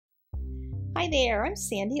Hi there, I'm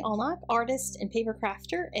Sandy Allnock, artist and paper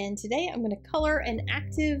crafter, and today I'm going to color an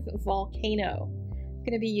active volcano. I'm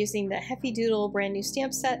going to be using the Hefty Doodle brand new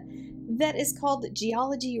stamp set that is called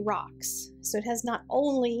Geology Rocks. So it has not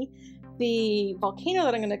only the volcano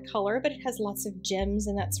that I'm going to color, but it has lots of gems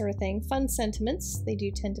and that sort of thing. Fun sentiments. They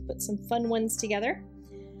do tend to put some fun ones together.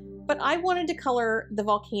 But I wanted to color the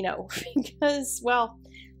volcano because, well,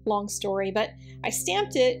 long story, but I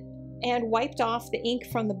stamped it and wiped off the ink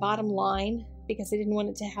from the bottom line because I didn't want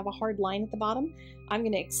it to have a hard line at the bottom. I'm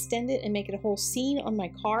going to extend it and make it a whole scene on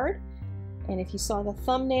my card. And if you saw the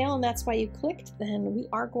thumbnail and that's why you clicked, then we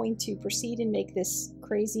are going to proceed and make this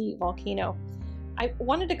crazy volcano. I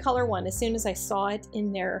wanted to color one as soon as I saw it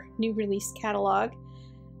in their new release catalog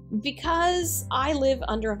because I live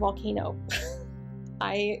under a volcano.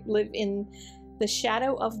 I live in the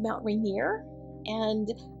shadow of Mount Rainier,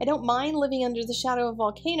 and I don't mind living under the shadow of a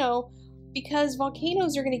volcano because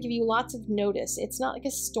volcanoes are going to give you lots of notice. It's not like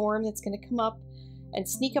a storm that's going to come up and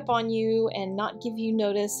sneak up on you and not give you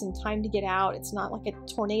notice and time to get out. It's not like a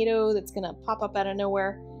tornado that's going to pop up out of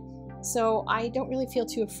nowhere. So I don't really feel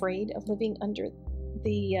too afraid of living under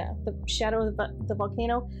the shadow of the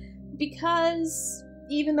volcano because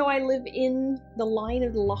even though I live in the line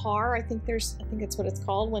of the lahar, I think that's what it's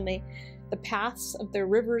called when the paths of the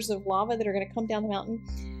rivers of lava that are going to come down the mountain,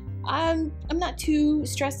 I'm not too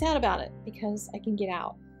stressed out about it because I can get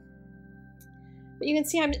out. But you can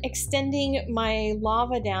see I'm extending my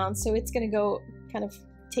lava down, so it's going to go kind of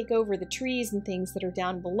take over the trees and things that are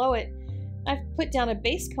down below it. I've put down a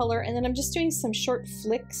base color, and then I'm just doing some short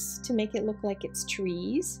flicks to make it look like it's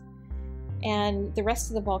trees. And the rest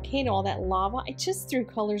of the volcano, all that lava, I just threw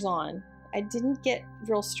colors on. I didn't get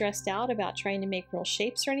real stressed out about trying to make real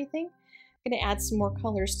shapes or anything. I'm going to add some more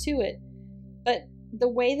colors to it. But the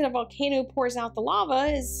way that a volcano pours out the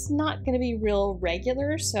lava is not going to be real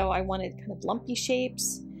regular, so I wanted kind of lumpy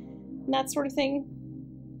shapes and that sort of thing.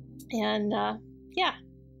 And yeah,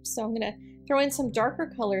 so I'm going to throw in some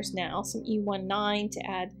darker colors now, some E19 to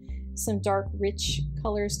add some dark, rich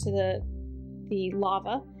colors to the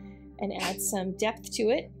lava and add some depth to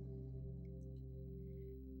it.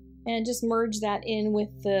 And just merge that in with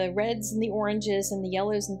the reds and the oranges and the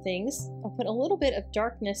yellows and things. I'll put a little bit of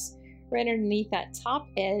darkness right underneath that top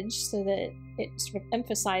edge so that it sort of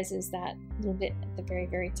emphasizes that little bit at the very,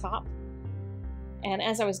 very top. And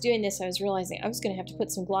as I was doing this, I was realizing I was going to have to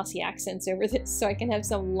put some glossy accents over this so I can have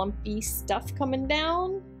some lumpy stuff coming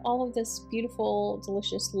down all of this beautiful,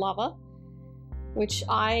 delicious lava, which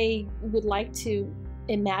I would like to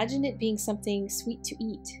imagine it being something sweet to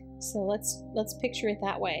eat. So let's picture it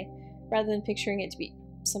that way, rather than picturing it to be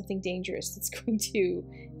something dangerous that's going to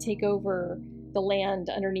take over the land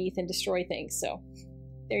underneath and destroy things. So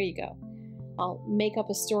there you go. I'll make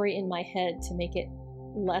up a story in my head to make it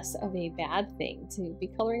less of a bad thing to be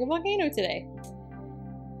coloring a volcano today.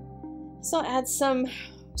 So I'll add some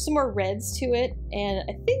more reds to it, and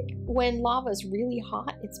I think when lava is really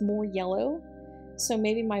hot, it's more yellow. So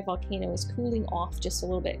maybe my volcano is cooling off just a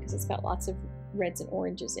little bit because it's got lots of reds and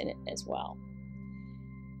oranges in it as well.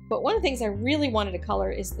 But one of the things I really wanted to color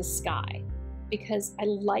is the sky because I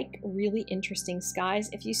like really interesting skies.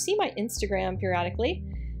 If you see my Instagram periodically,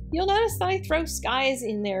 you'll notice that I throw skies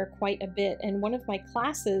in there quite a bit. And one of my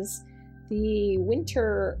classes, the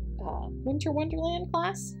Winter Wonderland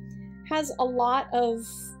class, has a lot of,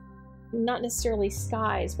 not necessarily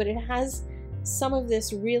skies, but it has some of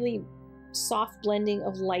this really soft blending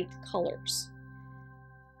of light colors.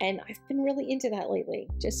 And I've been really into that lately,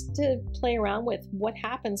 just to play around with what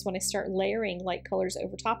happens when I start layering light colors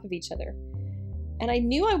over top of each other. And I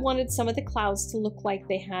knew I wanted some of the clouds to look like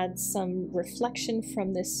they had some reflection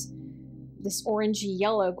from this orangey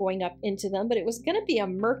yellow going up into them, but it was going to be a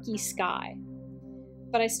murky sky.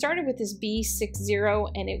 But I started with this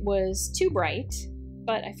B60 and it was too bright,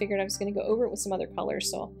 but I figured I was going to go over it with some other colors,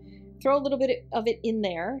 so I'll throw a little bit of it in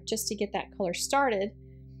there just to get that color started.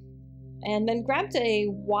 And then grabbed a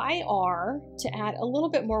YR to add a little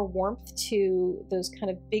bit more warmth to those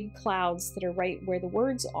kind of big clouds that are right where the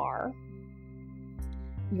words are.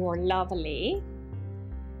 You're lovely.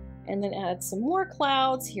 And then add some more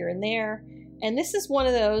clouds here and there. And this is one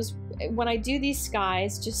of those, when I do these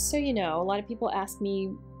skies, just so you know, a lot of people ask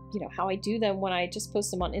me, how I do them when I just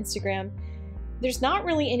post them on Instagram. There's not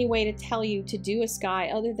really any way to tell you to do a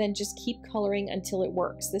sky other than just keep coloring until it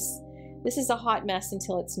works. This is a hot mess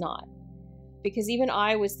until it's not. Because even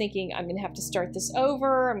I was thinking, I'm going to have to start this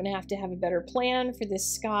over. I'm going to have a better plan for this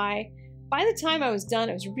sky. By the time I was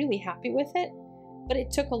done, I was really happy with it, but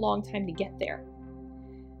it took a long time to get there.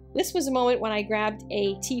 This was a moment when I grabbed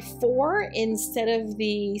a T4 instead of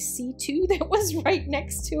the C2 that was right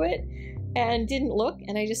next to it, and didn't look,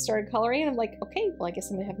 and I just started coloring, and I'm like, okay, well, I guess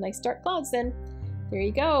I'm gonna have nice dark clouds then. There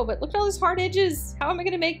you go. But look at all those hard edges. How am I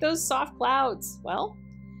gonna make those soft clouds? Well,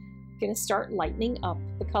 I'm gonna start lightening up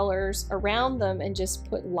the colors around them and just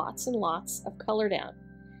put lots and lots of color down.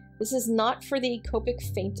 This is not for the Copic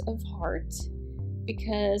faint of heart,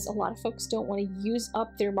 because a lot of folks don't want to use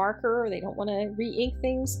up their marker, or they don't want to re-ink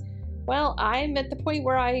things. Well, I'm at the point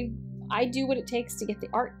where I do what it takes to get the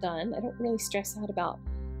art done. I don't really stress out about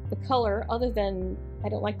the color, other than I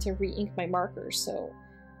don't like to re-ink my markers. So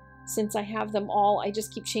since I have them all, I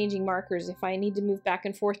just keep changing markers. If I need to move back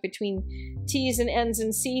and forth between T's and N's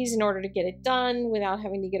and C's in order to get it done without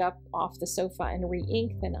having to get up off the sofa and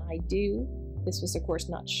re-ink, then I do. This was, of course,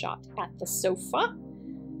 not shot at the sofa,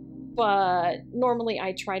 but normally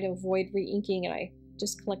I try to avoid re-inking, and I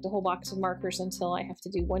just collect a whole box of markers until I have to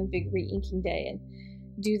do one big re-inking day and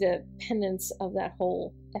do the penance of that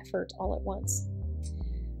whole effort all at once.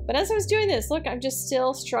 But as I was doing this, look, I'm just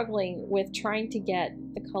still struggling with trying to get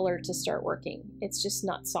the color to start working. It's just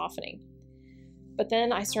not softening. But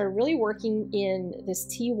then I started really working in this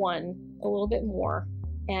T1 a little bit more.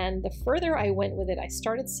 And the further I went with it, I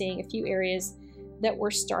started seeing a few areas that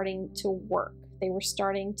were starting to work. They were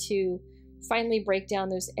starting to finally break down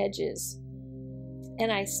those edges.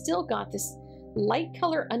 And I still got this light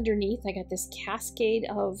color underneath. I got this cascade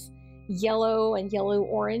of yellow and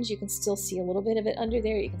yellow-orange. You can still see a little bit of it under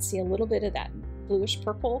there. You can see a little bit of that bluish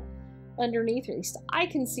purple underneath, or at least I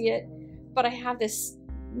can see it. But I have this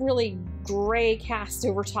really gray cast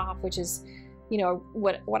over top, which is, you know,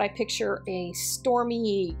 what I picture a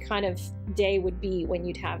stormy kind of day would be, when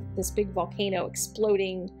you'd have this big volcano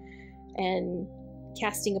exploding and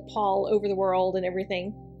casting a pall over the world and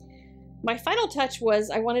everything. My final touch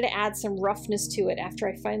was I wanted to add some roughness to it after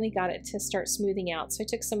I finally got it to start smoothing out. So I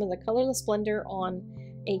took some of the colorless blender on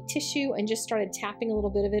a tissue and just started tapping a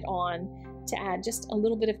little bit of it on to add just a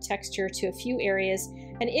little bit of texture to a few areas.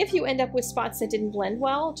 And if you end up with spots that didn't blend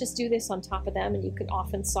well, just do this on top of them and you can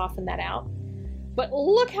often soften that out. But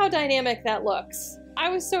look how dynamic that looks. I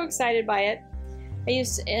was so excited by it. I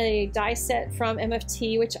used a die set from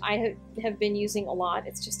MFT, which I have been using a lot.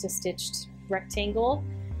 It's just a stitched rectangle,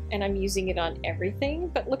 and I'm using it on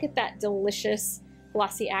everything. But look at that delicious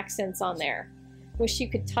glossy accents on there. Wish you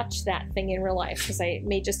could touch that thing in real life, because I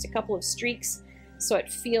made just a couple of streaks so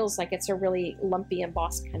it feels like it's a really lumpy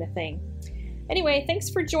embossed kind of thing. Anyway,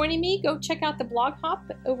 thanks for joining me. Go check out the blog hop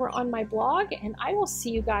over on my blog, and I will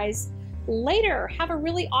see you guys later. Have a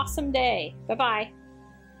really awesome day. Bye-bye.